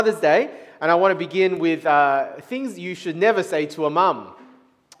Mother's Day, and I want to begin with things you should never say to a mum.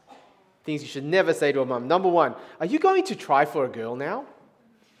 Things you should never say to a mum. Number 1, are you going to try for a girl now?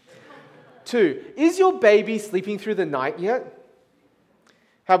 2, is your baby sleeping through the night yet?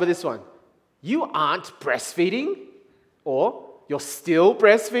 How about this one? You aren't breastfeeding? Or you're still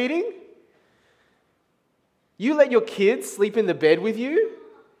breastfeeding? You let your kids sleep in the bed with you?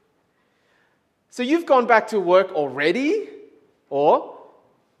 So you've gone back to work already? Or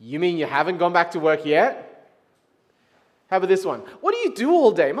you mean you haven't gone back to work yet? How about this one? What do you do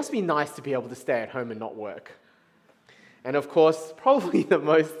all day? It must be nice to be able to stay at home and not work. And of course, probably the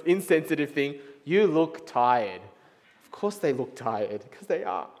most insensitive thing, you look tired. Of course they look tired, because they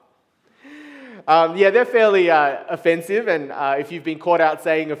are. They're fairly offensive, and if you've been caught out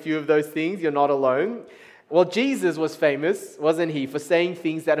saying a few of those things, you're not alone. Well, Jesus was famous, wasn't he, for saying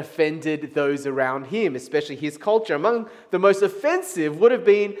things that offended those around him, especially his culture. Among the most offensive would have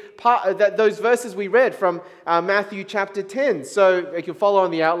been those verses we read from Matthew chapter 10. So you can follow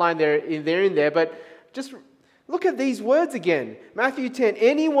on the outline they're in there, but just look at these words again. Matthew 10,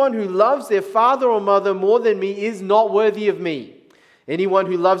 anyone who loves their father or mother more than me is not worthy of me. Anyone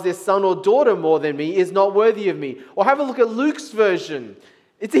who loves their son or daughter more than me is not worthy of me. Or have a look at Luke's version.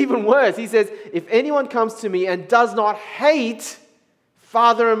 It's even worse. He says, if anyone comes to me and does not hate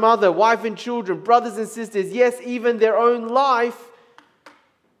father and mother, wife and children, brothers and sisters, yes, even their own life,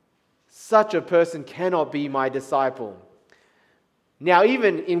 such a person cannot be my disciple. Now,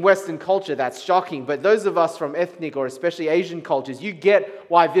 even in Western culture, that's shocking, but those of us from ethnic or especially Asian cultures, you get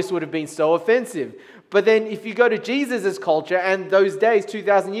why this would have been so offensive. But then if you go to Jesus' culture and those days,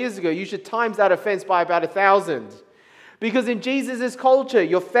 2,000 years ago, you should times that offense by about 1,000. Because in Jesus' culture,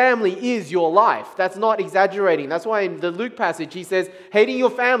 your family is your life. That's not exaggerating. That's why in the Luke passage, he says, hating your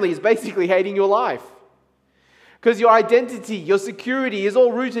family is basically hating your life. Because your identity, your security is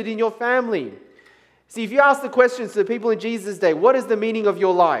all rooted in your family. See, if you ask the questions to the people in Jesus' day, what is the meaning of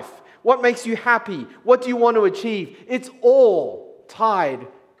your life? What makes you happy? What do you want to achieve? It's all tied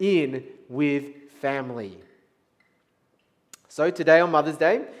in with family. So today on Mother's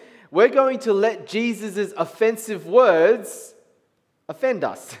Day, we're going to let Jesus' offensive words offend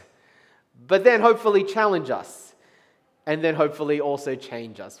us, but then hopefully challenge us, and then hopefully also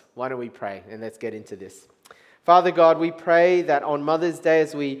change us. Why don't we pray, and let's get into this. Father God, we pray that on Mother's Day,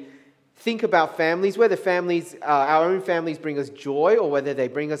 as we think about families, whether our own families bring us joy or whether they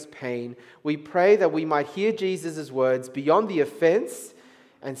bring us pain, we pray that we might hear Jesus' words beyond the offense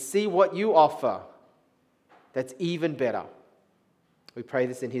and see what you offer that's even better. We pray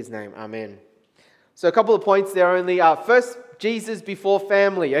this in his name. Amen. So a couple of points there only. First, Jesus before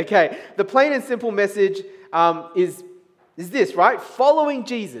family. Okay, the plain and simple message is this, right? Following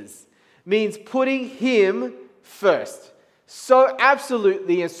Jesus means putting him first. So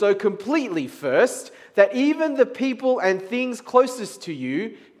absolutely and so completely first that even the people and things closest to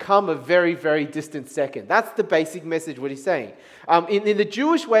you come a very, very distant second. That's the basic message, what he's saying. In the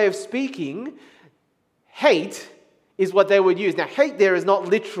Jewish way of speaking, hate is what they would use. Now, hate there is not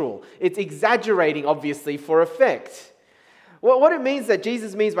literal. It's exaggerating, obviously, for effect. What it means that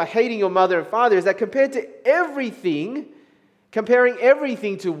Jesus means by hating your mother and father is that comparing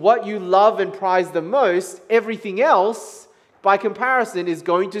everything to what you love and prize the most, everything else, by comparison, is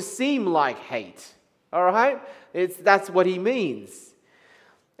going to seem like hate. All right? That's what he means.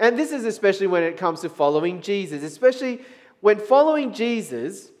 And this is especially when it comes to following Jesus, especially when following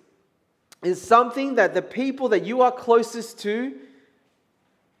Jesus is something that the people that you are closest to,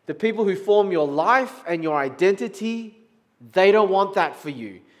 the people who form your life and your identity, they don't want that for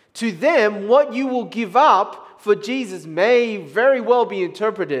you. To them, what you will give up for Jesus may very well be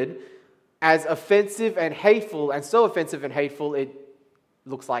interpreted as offensive and hateful, and so offensive and hateful it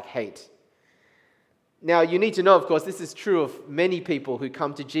looks like hate. Now, you need to know, of course, this is true of many people who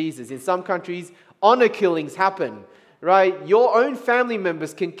come to Jesus. In some countries, honor killings happen. Right? Your own family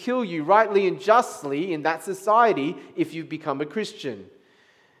members can kill you rightly and justly in that society if you become a Christian.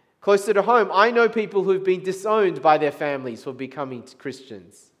 Closer to home, I know people who've been disowned by their families for becoming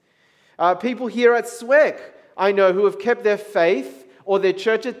Christians. People here at SWEC, I know, who have kept their faith or their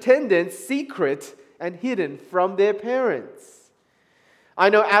church attendance secret and hidden from their parents. I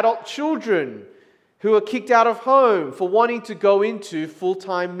know adult children who are kicked out of home for wanting to go into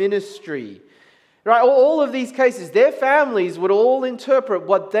full-time ministry. Right, all of these cases, their families would all interpret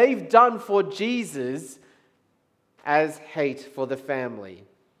what they've done for Jesus as hate for the family.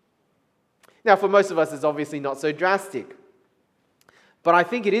 Now, for most of us, it's obviously not so drastic. But I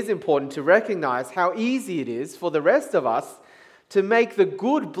think it is important to recognize how easy it is for the rest of us to make the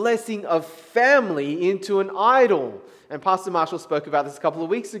good blessing of family into an idol And Pastor Marshall spoke about this a couple of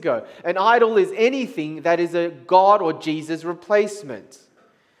weeks ago. An idol is anything that is a God or Jesus replacement.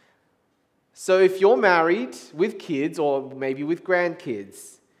 So if you're married with kids or maybe with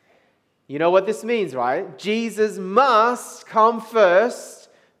grandkids, you know what this means, right? Jesus must come first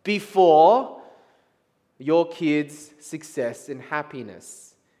before your kids' success and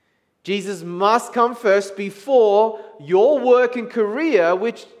happiness. Jesus must come first before your work and career,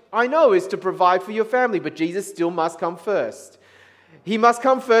 which I know is to provide for your family, but Jesus still must come first. He must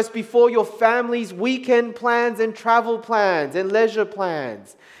come first before your family's weekend plans and travel plans and leisure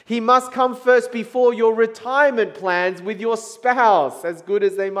plans. He must come first before your retirement plans with your spouse, as good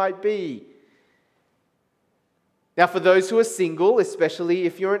as they might be. Now, for those who are single, especially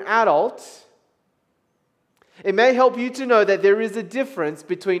if you're an adult, it may help you to know that there is a difference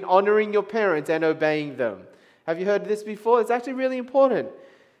between honoring your parents and obeying them. Have you heard this before? It's actually really important.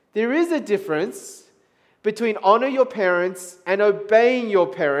 There is a difference between honor your parents and obeying your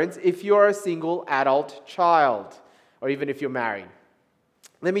parents if you're a single adult child, or even if you're married.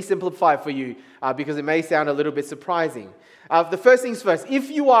 Let me simplify for you because it may sound a little bit surprising. The first things first, if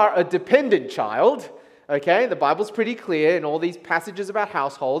you are a dependent child, okay, the Bible's pretty clear in all these passages about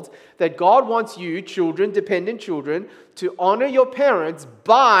households that God wants you, children, dependent children, to honor your parents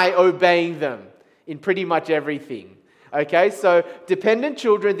by obeying them in pretty much everything. Okay, so dependent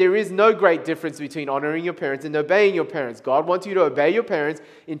children, there is no great difference between honoring your parents and obeying your parents. God wants you to obey your parents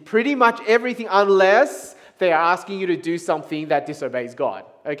in pretty much everything unless they are asking you to do something that disobeys God.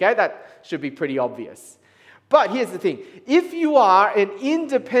 Okay, that should be pretty obvious. But here's the thing. If you are an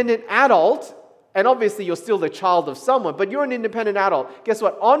independent adult, and obviously you're still the child of someone, but you're an independent adult, guess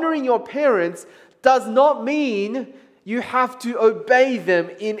what? Honoring your parents does not mean you have to obey them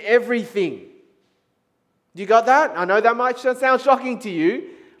in everything. You got that? I know that might sound shocking to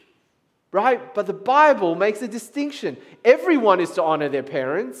you, right? But the Bible makes a distinction. Everyone is to honor their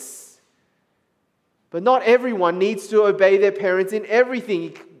parents, but not everyone needs to obey their parents in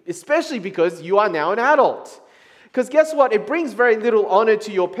everything, especially because you are now an adult. Because guess what? It brings very little honor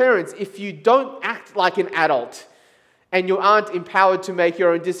to your parents if you don't act like an adult and you aren't empowered to make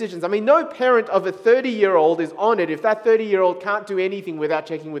your own decisions. I mean, no parent of a 30-year-old is honored if that 30-year-old can't do anything without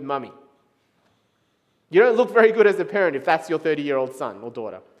checking with mummy. You don't look very good as a parent if that's your 30-year-old son or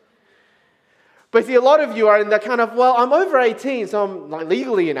daughter. But see, a lot of you are in that kind of, well, I'm over 18, so I'm like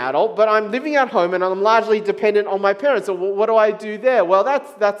legally an adult, but I'm living at home and I'm largely dependent on my parents. So what do I do there? Well,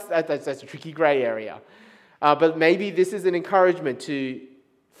 that's a tricky gray area. But maybe this is an encouragement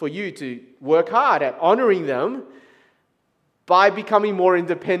for you to work hard at honoring them by becoming more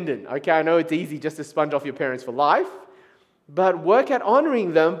independent. Okay, I know it's easy just to sponge off your parents for life, but work at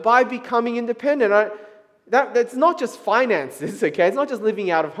honoring them by becoming independent. That's not just finances, okay? It's not just living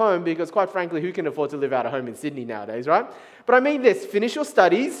out of home, because quite frankly, who can afford to live out of home in Sydney nowadays, right? But I mean this, finish your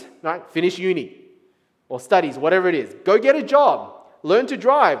studies, right? Finish uni or studies, whatever it is. Go get a job. Learn to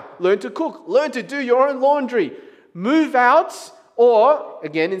drive. Learn to cook. Learn to do your own laundry. Move out, or,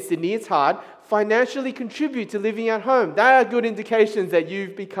 again, in Sydney it's hard, financially contribute to living at home. That are good indications that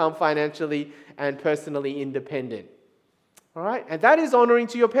you've become financially and personally independent. All right? And that is honoring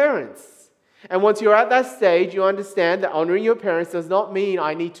to your parents. And once you're at that stage, you understand that honoring your parents does not mean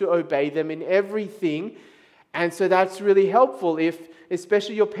I need to obey them in everything. And so that's really helpful if,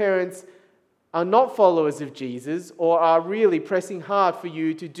 especially your parents, are not followers of Jesus or are really pressing hard for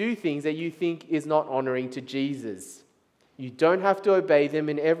you to do things that you think is not honoring to Jesus. You don't have to obey them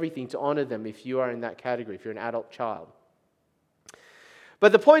in everything to honor them if you are in that category, if you're an adult child.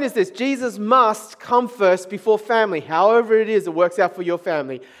 But the point is this, Jesus must come first before family. However it is, it works out for your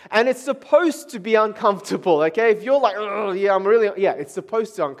family. And it's supposed to be uncomfortable, okay? If you're like, oh, yeah, it's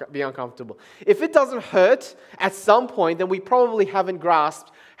supposed to be uncomfortable. If it doesn't hurt at some point, then we probably haven't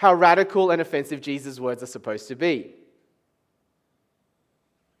grasped how radical and offensive Jesus' words are supposed to be.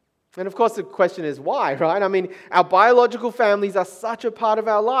 And of course the question is why, right? I mean, our biological families are such a part of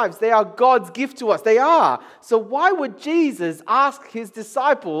our lives. They are God's gift to us. They are. So why would Jesus ask his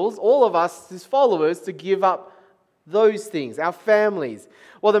disciples, all of us, his followers, to give up those things, our families?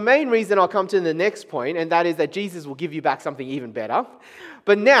 Well, the main reason I'll come to in the next point, and that is that Jesus will give you back something even better.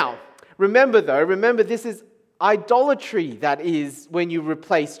 But now, remember this is idolatry, that is when you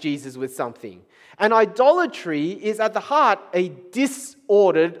replace Jesus with something. And idolatry is at the heart a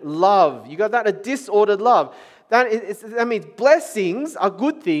disordered love. You got that? A disordered love. That means blessings are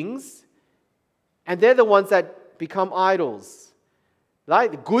good things, and they're the ones that become idols.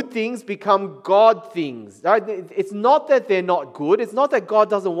 Right? Good things become God things. Right? It's not that they're not good. It's not that God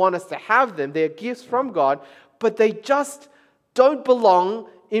doesn't want us to have them. They're gifts from God, but they just don't belong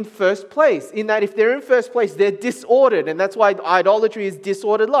in first place. In that if they're in first place, they're disordered. And that's why idolatry is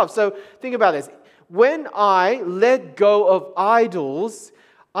disordered love. So think about this. When I let go of idols,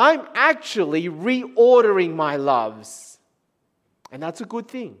 I'm actually reordering my loves. And that's a good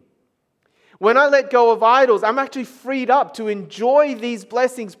thing. When I let go of idols, I'm actually freed up to enjoy these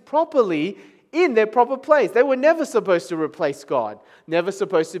blessings properly in their proper place. They were never supposed to replace God, never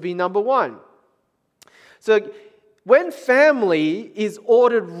supposed to be number one. So when family is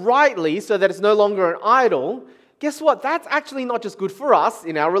ordered rightly so that it's no longer an idol, guess what? That's actually not just good for us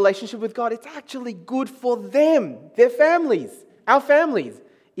in our relationship with God. It's actually good for them, their families, our families,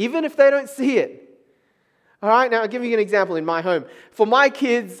 even if they don't see it. All right, now I'll give you an example in my home. For my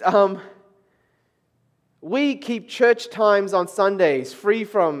kids, we keep church times on Sundays free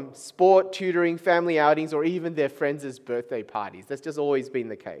from sport, tutoring, family outings, or even their friends' birthday parties. That's just always been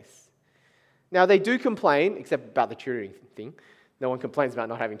the case. Now, they do complain, except about the tutoring thing. No one complains about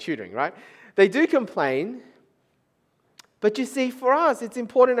not having tutoring, right? They do complain. But you see, for us, it's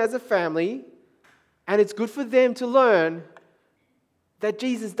important as a family, and it's good for them to learn that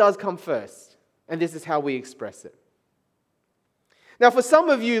Jesus does come first. And this is how we express it. Now, for some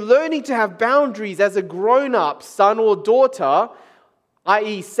of you, learning to have boundaries as a grown-up son or daughter,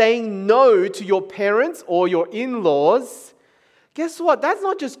 i.e. saying no to your parents or your in-laws, guess what? That's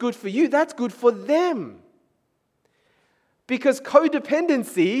not just good for you, that's good for them. Because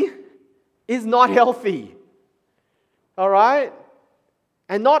codependency is not healthy. All right?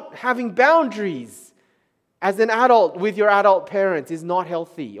 And not having boundaries as an adult with your adult parents is not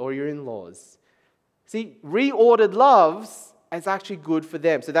healthy, or your in-laws. See, reordered loves is actually good for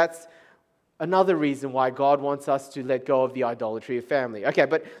them. So that's another reason why God wants us to let go of the idolatry of family. Okay,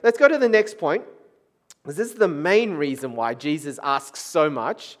 but let's go to the next point. This is the main reason why Jesus asks so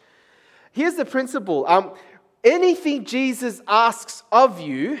much. Here's the principle. Anything Jesus asks of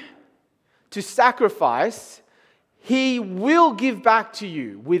you to sacrifice, He will give back to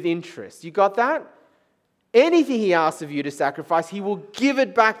you with interest. You got that? Anything He asks of you to sacrifice, He will give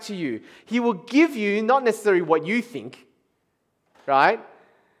it back to you. He will give you not necessarily what you think, right?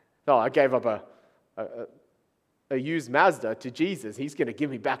 Oh, I gave up a used Mazda to Jesus. He's going to give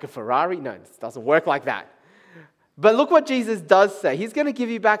me back a Ferrari? No, it doesn't work like that. But look what Jesus does say. He's going to give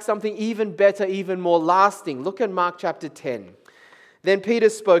you back something even better, even more lasting. Look at Mark chapter 10. Then Peter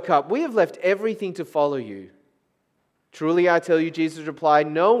spoke up, "We have left everything to follow you." "Truly I tell you," Jesus replied,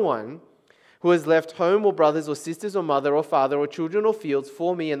 "no one who has left home or brothers or sisters or mother or father or children or fields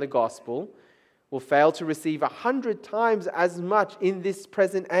for me and the gospel will fail to receive 100 times as much in this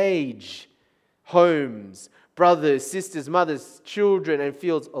present age. Homes, brothers, sisters, mothers, children, and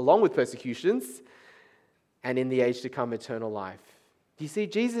fields, along with persecutions, and in the age to come, eternal life." Do you see,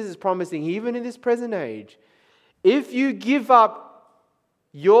 Jesus is promising, even in this present age, if you give up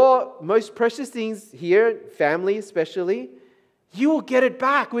your most precious things here, family especially, you will get it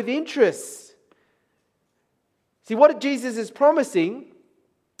back with interest. See, what Jesus is promising,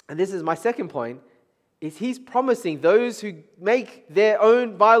 and this is my second point, is He's promising those who make their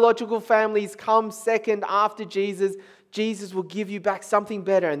own biological families come second after Jesus, Jesus will give you back something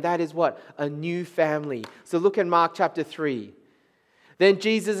better, and that is what? A new family. So look at Mark chapter 3. Then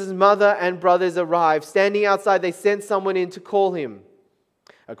Jesus' mother and brothers arrived. Standing outside, they sent someone in to call Him.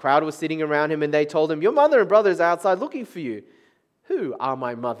 A crowd was sitting around Him, and they told Him, "Your mother and brothers are outside looking for you." "Who are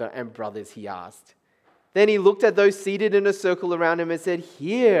my mother and brothers?" He asked. Then He looked at those seated in a circle around Him and said,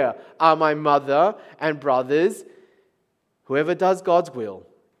 "Here are my mother and brothers. Whoever does God's will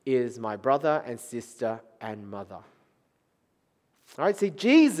is my brother and sister and mother." All right, see,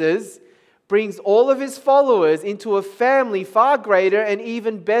 Jesus brings all of His followers into a family far greater and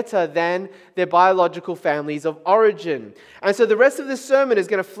even better than their biological families of origin. And so the rest of this sermon is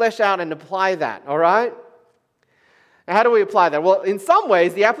going to flesh out and apply that, all right? Now, how do we apply that? Well, in some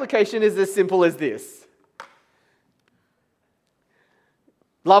ways, the application is as simple as this.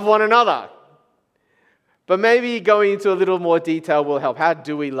 Love one another. But maybe going into a little more detail will help. How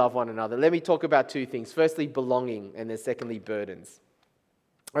do we love one another? Let me talk about two things. Firstly, belonging, and then secondly, burdens.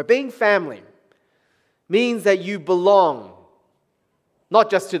 All right, being family means that you belong, not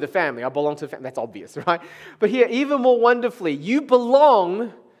just to the family. I belong to the family. That's obvious, right? But here, even more wonderfully, you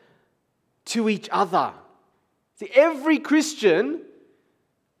belong to each other. See, every Christian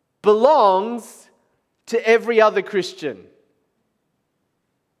belongs to every other Christian.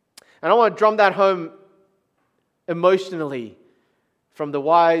 And I want to drum that home emotionally from the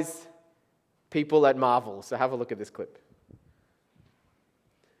wise people at Marvel. So have a look at this clip.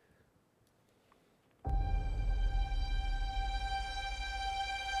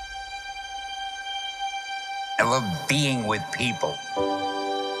 I love being with people.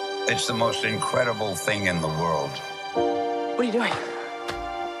 It's the most incredible thing in the world. What are you doing?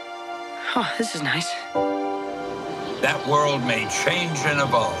 Oh, this is nice. That world may change and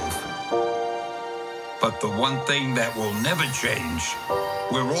evolve, but the one thing that will never change,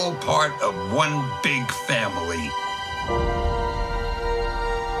 we're all part of one big family.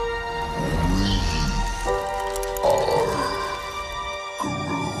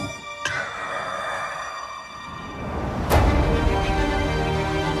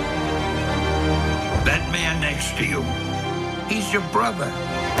 That man next to you, he's your brother.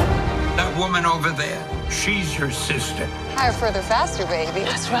 That woman over there, she's your sister. Higher, further, faster, baby.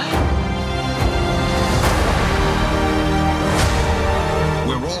 That's right.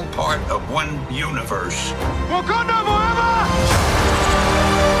 We're all part of one universe Wakanda forever!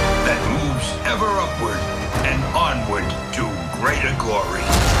 that moves ever upward and onward to greater glory.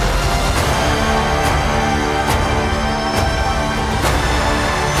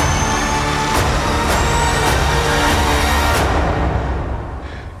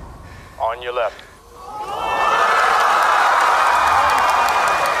 On your left.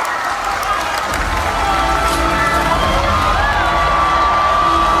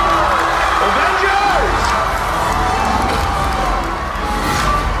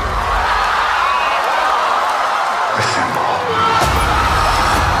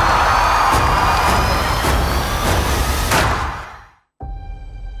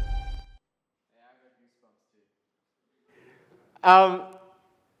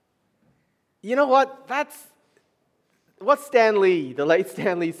 You know what? That's what Stan Lee, the late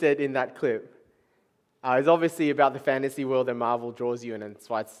Stan Lee, said in that clip. It's obviously about the fantasy world that Marvel draws you in, and that's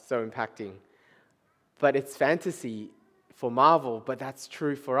why it's so impacting. But it's fantasy for Marvel, but that's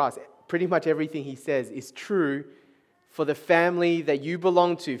true for us. Pretty much everything he says is true for the family that you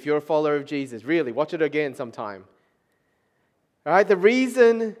belong to if you're a follower of Jesus. Really, watch it again sometime. All right, the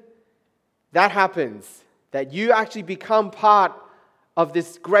reason that happens, that you actually become part of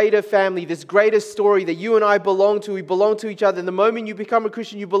this greater family, this greater story that you and I belong to, we belong to each other. And the moment you become a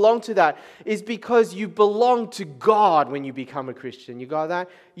Christian, you belong to that, is because you belong to God when you become a Christian. You got that?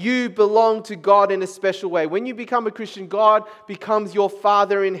 You belong to God in a special way. When you become a Christian, God becomes your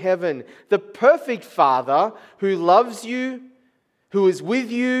Father in heaven. The perfect Father who loves you, who is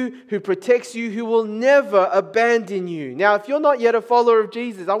with you, who protects you, who will never abandon you. Now, if you're not yet a follower of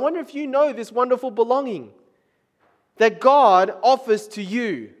Jesus, I wonder if you know this wonderful belonging that God offers to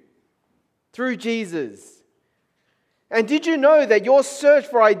you through Jesus. And did you know that your search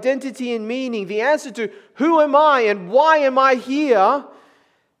for identity and meaning, the answer to who am I and why am I here,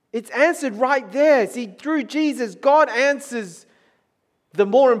 it's answered right there. See, through Jesus, God answers the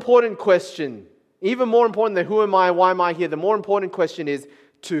more important question. Even more important than who am I, why am I here? The more important question is,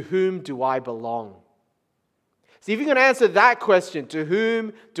 to whom do I belong? See, if you can answer that question, to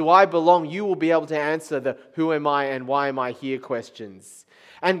whom do I belong, you will be able to answer the who am I and why am I here questions.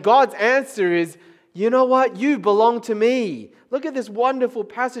 And God's answer is, you know what? You belong to me. Look at this wonderful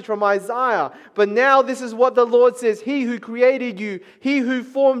passage from Isaiah. But now this is what the Lord says. He who created you, He who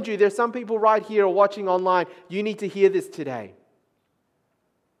formed you. There's some people right here or watching online. You need to hear this today.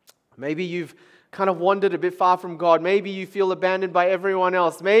 Maybe you've kind of wandered a bit far from God. Maybe you feel abandoned by everyone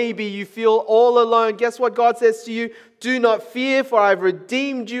else. Maybe you feel all alone. Guess what God says to you? Do not fear, for I've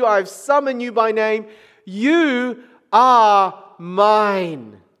redeemed you. I've summoned you by name. You are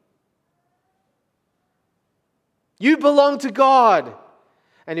mine. You belong to God.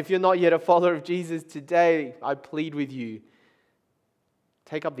 And if you're not yet a follower of Jesus today, I plead with you,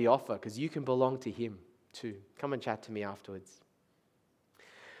 take up the offer, because you can belong to Him too. Come and chat to me afterwards.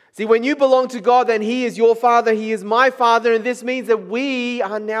 See, when you belong to God, then He is your Father, He is my Father, and this means that we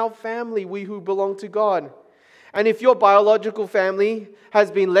are now family, we who belong to God. And if your biological family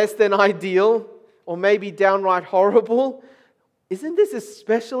has been less than ideal, or maybe downright horrible, isn't this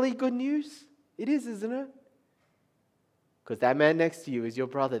especially good news? It is, isn't it? Because that man next to you is your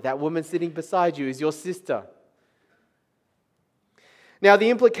brother. That woman sitting beside you is your sister. Now, the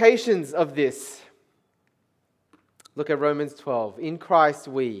implications of this. Look at Romans 12. In Christ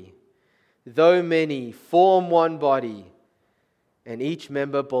we, though many, form one body, and each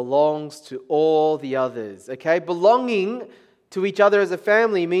member belongs to all the others. Okay? Belonging to each other as a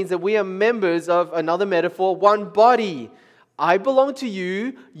family means that we are members of, another metaphor, one body. I belong to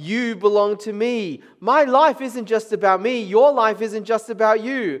you, you belong to me. My life isn't just about me, your life isn't just about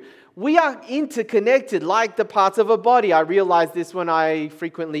you. We are interconnected like the parts of a body. I realize this when I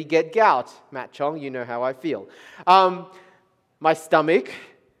frequently get gout. Matt Chong, you know how I feel. My stomach,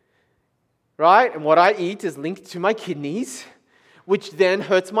 right? And what I eat is linked to my kidneys, which then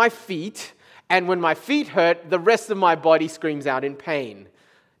hurts my feet. And when my feet hurt, the rest of my body screams out in pain.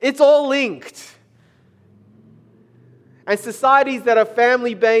 It's all linked. And societies that are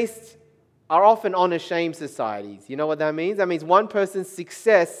family-based are often honor-shame societies. You know what that means? That means one person's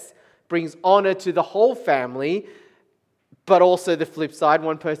success brings honor to the whole family, but also the flip side,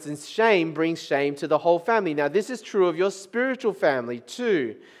 one person's shame brings shame to the whole family. Now, this is true of your spiritual family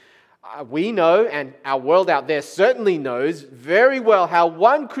too. We know, and our world out there certainly knows very well, how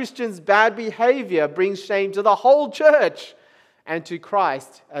one Christian's bad behavior brings shame to the whole church and to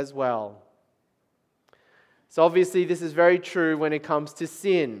Christ as well. So obviously this is very true when it comes to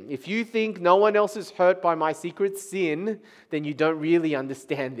sin. If you think no one else is hurt by my secret sin, then you don't really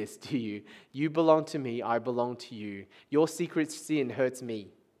understand this, do you? You belong to me, I belong to you. Your secret sin hurts me.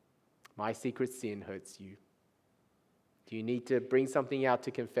 My secret sin hurts you. Do you need to bring something out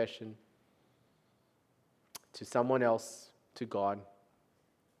to confession? To someone else, to God?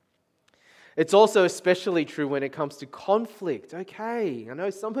 It's also especially true when it comes to conflict. Okay, I know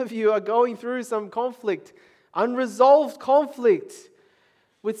some of you are going through some conflict, unresolved conflict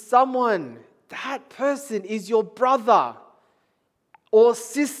with someone. That person is your brother or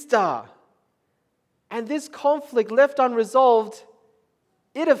sister. And this conflict left unresolved,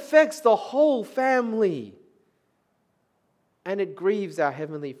 it affects the whole family. And it grieves our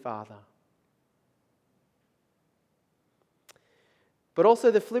Heavenly Father. But also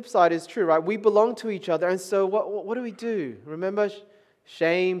the flip side is true, right? We belong to each other, and so what do we do? Remember,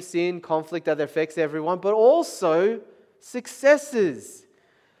 shame, sin, conflict that affects everyone, but also successes.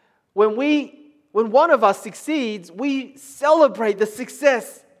 When one of us succeeds, we celebrate the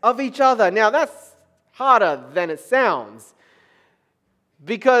success of each other. Now, that's harder than it sounds,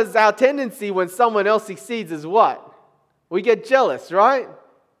 because our tendency when someone else succeeds is what? We get jealous, right?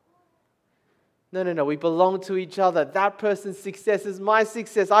 No. We belong to each other. That person's success is my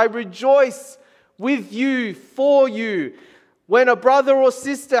success. I rejoice with you, for you. When a brother or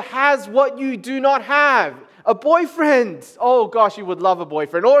sister has what you do not have, a boyfriend, oh gosh, you would love a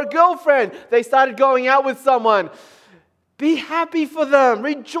boyfriend, or a girlfriend, they started going out with someone. Be happy for them.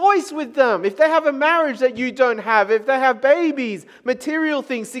 Rejoice with them. If they have a marriage that you don't have, if they have babies, material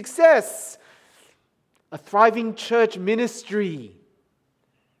things, success, a thriving church ministry,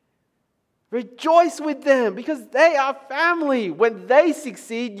 rejoice with them because they are family. When they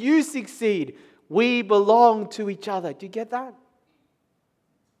succeed, you succeed. We belong to each other. Do you get that?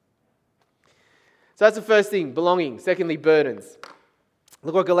 So that's the first thing, belonging. Secondly, burdens.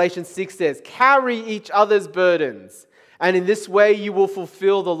 Look what Galatians 6 says. Carry each other's burdens, and in this way you will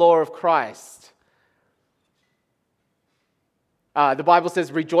fulfill the law of Christ. The Bible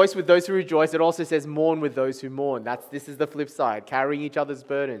says rejoice with those who rejoice. It also says mourn with those who mourn. This is the flip side. Carrying each other's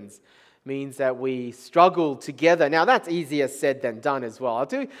burdens means that we struggle together. Now, that's easier said than done as well.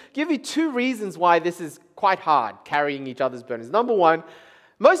 I'll give you two reasons why this is quite hard, carrying each other's burdens. Number one,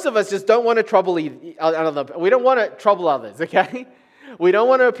 most of us just don't want to trouble others. We don't want to trouble others, okay? We don't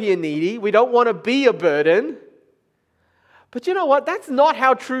want to appear needy. We don't want to be a burden. But you know what? That's not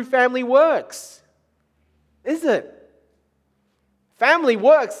how true family works, is it? Family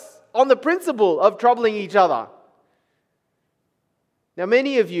works on the principle of troubling each other. Now,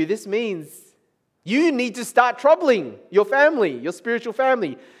 many of you, this means you need to start troubling your family, your spiritual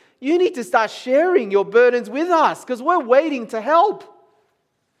family. You need to start sharing your burdens with us because we're waiting to help.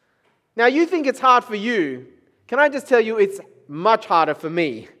 Now, you think it's hard for you. Can I just tell you it's much harder for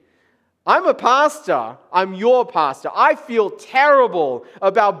me? I'm a pastor. I'm your pastor. I feel terrible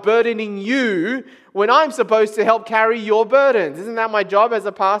about burdening you when I'm supposed to help carry your burdens. Isn't that my job as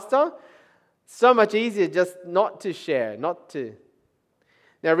a pastor? So much easier just not to share, not to.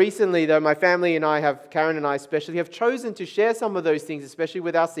 Now, recently, though, my family and Karen and I especially, have chosen to share some of those things, especially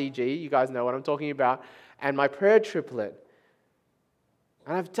with our CG. You guys know what I'm talking about. And my prayer triplet.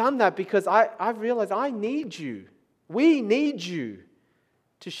 And I've done that because I've realized I need you. We need you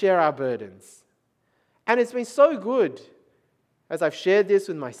to share our burdens. And it's been so good as I've shared this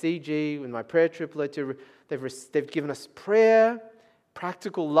with my CG, with my prayer triplet. They've given us prayer,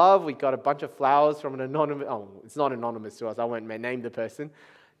 practical love. We got a bunch of flowers from an anonymous, it's not anonymous to us, I won't name the person,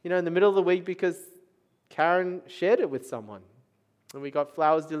 in the middle of the week because Karen shared it with someone. And we got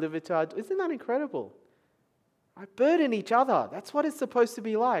flowers delivered to her. Isn't that incredible? I burden each other. That's what it's supposed to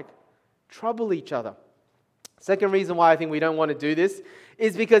be like. Trouble each other. Second reason why I think we don't want to do this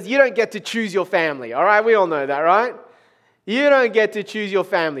is because you don't get to choose your family. All right, we all know that, right? You don't get to choose your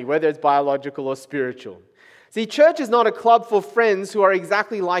family, whether it's biological or spiritual. See, church is not a club for friends who are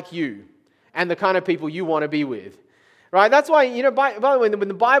exactly like you and the kind of people you want to be with. Right? That's why, by the way, when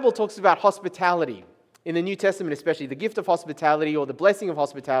the Bible talks about hospitality, in the New Testament especially, the gift of hospitality or the blessing of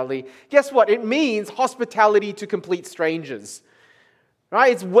hospitality, guess what? It means hospitality to complete strangers.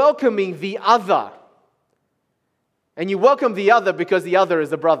 Right? It's welcoming the other. And you welcome the other because the other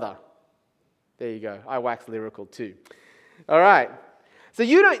is a brother. There you go. I wax lyrical too. All right. So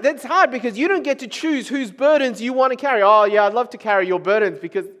that's hard because you don't get to choose whose burdens you want to carry. Oh, yeah, I'd love to carry your burdens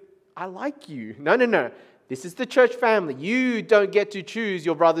because I like you. No. This is the church family. You don't get to choose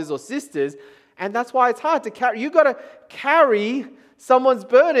your brothers or sisters. And that's why it's hard to carry. You've got to carry someone's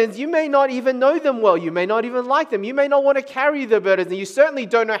burdens. You may not even know them well. You may not even like them. You may not want to carry the burdens. And you certainly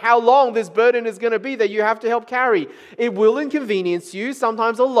don't know how long this burden is going to be that you have to help carry. It will inconvenience you,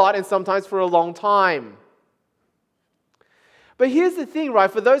 sometimes a lot and sometimes for a long time. But here's the thing, right?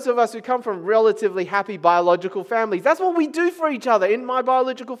 For those of us who come from relatively happy biological families, that's what we do for each other in my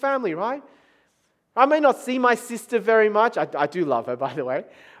biological family, right? I may not see my sister very much. I do love her, by the way.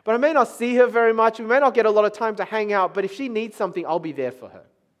 But I may not see her very much. We may not get a lot of time to hang out. But if she needs something, I'll be there for her.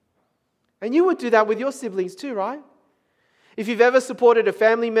 And you would do that with your siblings too, right? If you've ever supported a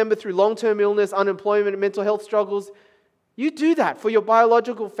family member through long-term illness, unemployment, and mental health struggles, you do that for your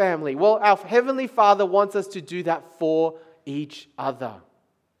biological family. Well, our Heavenly Father wants us to do that for each other.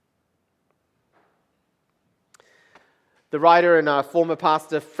 The writer and former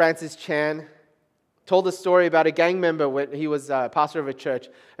pastor Francis Chan told a story about a gang member when he was pastor of a church.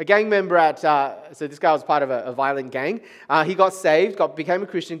 A gang member so this guy was part of a violent gang. He got saved, became a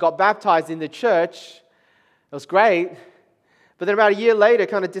Christian, got baptized in the church. It was great. But then about a year later,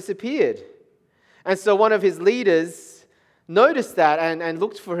 kind of disappeared. And so one of his leaders noticed that and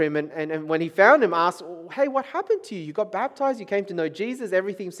looked for him. And when he found him, asked, hey, what happened to you? You got baptized, you came to know Jesus,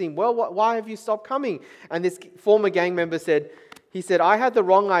 everything seemed well. Why have you stopped coming? And this former gang member said, I had the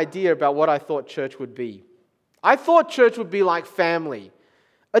wrong idea about what I thought church would be. I thought church would be like family,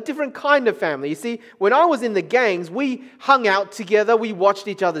 a different kind of family. You see, when I was in the gangs, we hung out together, we watched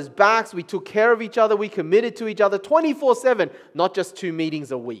each other's backs, we took care of each other, we committed to each other 24/7, not just 2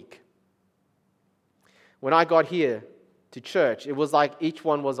 meetings a week. When I got here to church, it was like each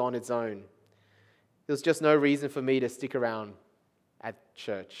one was on its own. There was just no reason for me to stick around at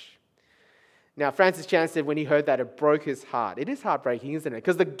church. Now, Francis Chan said when he heard that, it broke his heart. It is heartbreaking, isn't it?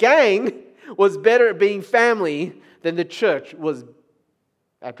 Because the gang was better at being family than the church was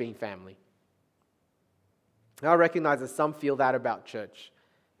at being family. Now, I recognize that some feel that about church,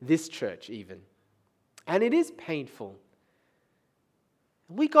 this church even. And it is painful.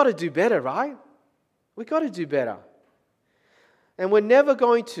 We got to do better, right? We got to do better. And we're never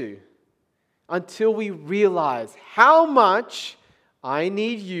going to until we realize how much I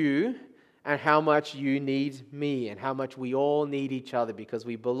need you and how much you need me, and how much we all need each other because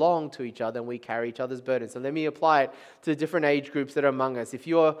we belong to each other and we carry each other's burdens. So let me apply it to different age groups that are among us. If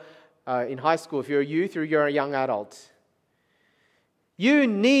you're in high school, if you're a youth or you're a young adult, you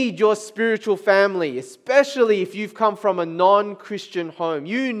need your spiritual family, especially if you've come from a non-Christian home.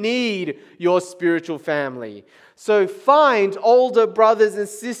 You need your spiritual family. So find older brothers and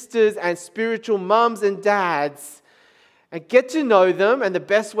sisters and spiritual mums and dads and get to know them. And the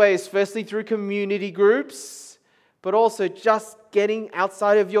best way is firstly through community groups, but also just getting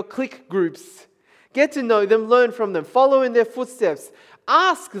outside of your clique groups. Get to know them, learn from them, follow in their footsteps.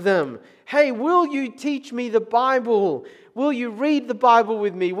 Ask them, hey, will you teach me the Bible? Will you read the Bible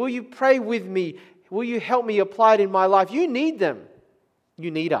with me? Will you pray with me? Will you help me apply it in my life? You need them.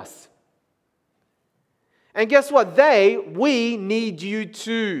 You need us. And guess what? We need you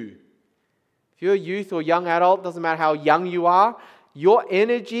too. If you're a youth or young adult, doesn't matter how young you are, your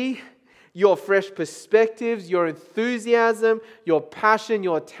energy, your fresh perspectives, your enthusiasm, your passion,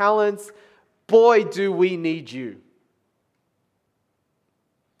 your talents, boy, do we need you.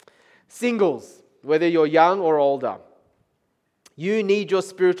 Singles, whether you're young or older, you need your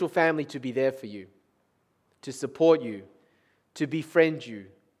spiritual family to be there for you, to support you, to befriend you,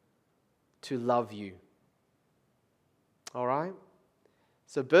 to love you. All right?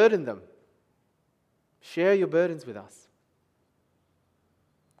 So burden them. Share your burdens with us.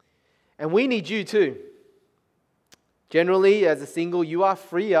 And we need you too. Generally, as a single, you are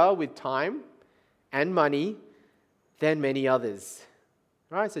freer with time and money than many others.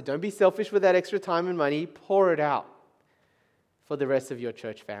 All right? So don't be selfish with that extra time and money. Pour it out for the rest of your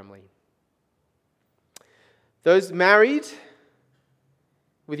church family. Those married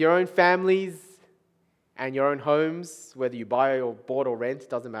with your own families and your own homes, whether you buy or bought or rent,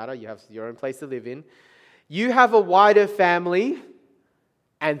 doesn't matter. You have your own place to live in. You have a wider family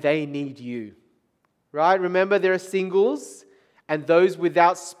and they need you. Right? Remember, there are singles and those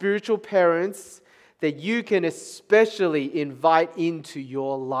without spiritual parents that you can especially invite into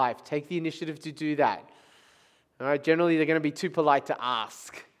your life. Take the initiative to do that. All right? Generally, they're going to be too polite to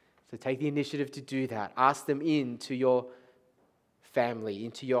ask. So take the initiative to do that. Ask them into your family,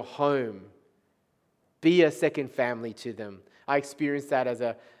 into your home. Be a second family to them. I experienced that as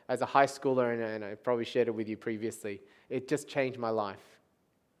a high schooler, and I probably shared it with you previously. It just changed my life.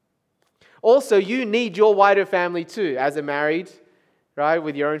 Also, you need your wider family too, as a married, right,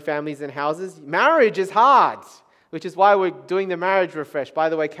 with your own families and houses. Marriage is hard, which is why we're doing the marriage refresh. By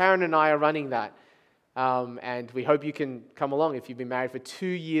the way, Karen and I are running that. And we hope you can come along if you've been married for 2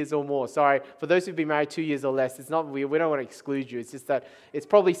 years or more. Sorry, for those who've been married 2 years or less, we don't want to exclude you. It's just that it's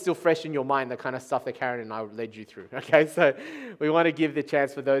probably still fresh in your mind, the kind of stuff that Karen and I led you through. Okay, so we want to give the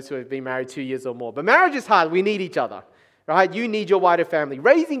chance for those who have been married 2 years or more. But marriage is hard. We need each other, right? You need your wider family.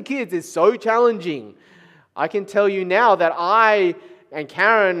 Raising kids is so challenging. I can tell you now that I and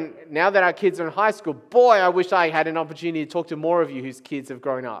Karen, now that our kids are in high school, boy, I wish I had an opportunity to talk to more of you whose kids have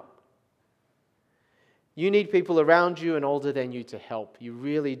grown up. You need people around you and older than you to help. You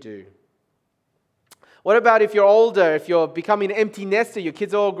really do. What about if you're older, if you're becoming an empty nester, your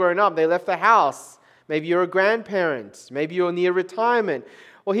kids are all grown up, they left the house. Maybe you're a grandparent. Maybe you're near retirement.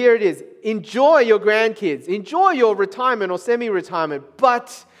 Well, here it is. Enjoy your grandkids. Enjoy your retirement or semi-retirement,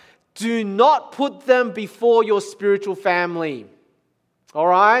 but do not put them before your spiritual family. All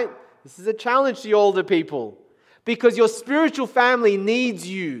right? This is a challenge to you older people because your spiritual family needs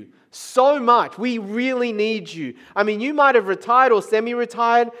you so much. We really need you. I mean, you might have retired or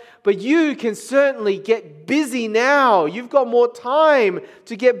semi-retired, but you can certainly get busy now. You've got more time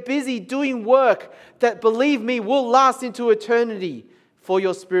to get busy doing work that, believe me, will last into eternity for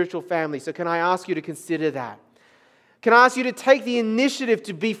your spiritual family. So can I ask you to consider that? Can I ask you to take the initiative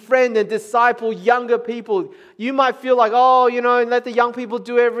to befriend and disciple younger people? You might feel like, let the young people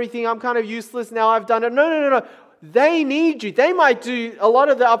do everything. I'm kind of useless now. I've done it. No. They need you. They might do a lot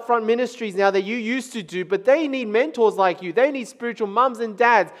of the upfront ministries now that you used to do, but they need mentors like you. They need spiritual mums and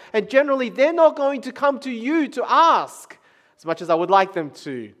dads. And generally, they're not going to come to you to ask as much as I would like them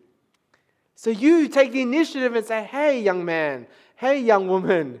to. So you take the initiative and say, hey, young man, hey, young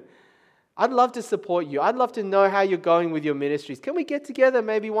woman, I'd love to support you. I'd love to know how you're going with your ministries. Can we get together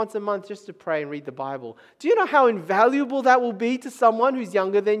maybe once a month just to pray and read the Bible? Do you know how invaluable that will be to someone who's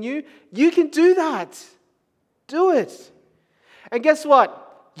younger than you? You can do that. Do it. And guess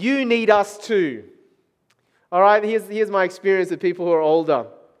what? You need us too. All right, here's my experience with people who are older.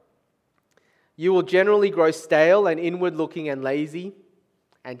 You will generally grow stale and inward-looking and lazy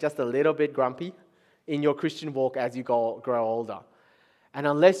and just a little bit grumpy in your Christian walk as you grow older. And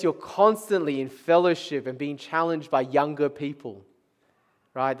unless you're constantly in fellowship and being challenged by younger people,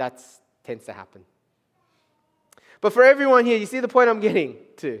 right, that tends to happen. But for everyone here, you see the point I'm getting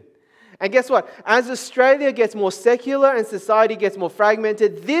to? And guess what? As Australia gets more secular and society gets more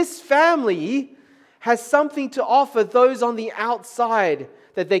fragmented, this family has something to offer those on the outside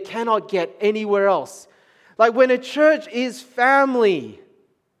that they cannot get anywhere else. Like when a church is family,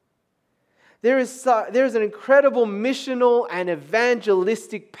 there is an incredible missional and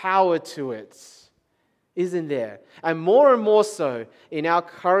evangelistic power to it, isn't there? And more so in our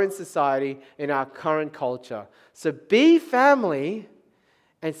current society, in our current culture. So be family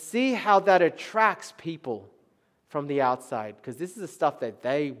and see how that attracts people from the outside, because this is the stuff that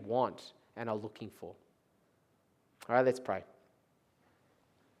they want and are looking for. All right, let's pray.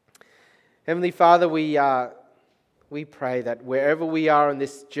 Heavenly Father, we pray that wherever we are on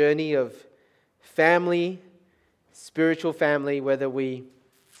this journey of family, spiritual family, whether we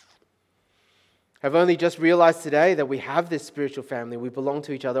have only just realized today that we have this spiritual family, we belong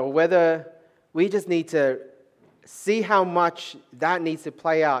to each other, or whether we just need to see how much that needs to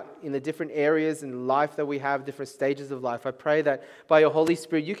play out in the different areas in life that we have, different stages of life. I pray that by your Holy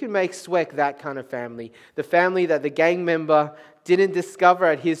Spirit, you can make Sweck that kind of family. The family that the gang member didn't discover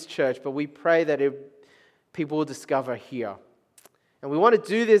at his church, but we pray that people will discover here. And we want to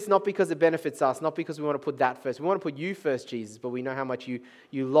do this not because it benefits us, not because we want to put that first. We want to put you first, Jesus, but we know how much you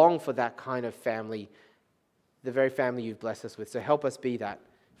long for that kind of family, the very family you've blessed us with. So help us be that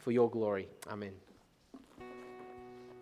for your glory. Amen.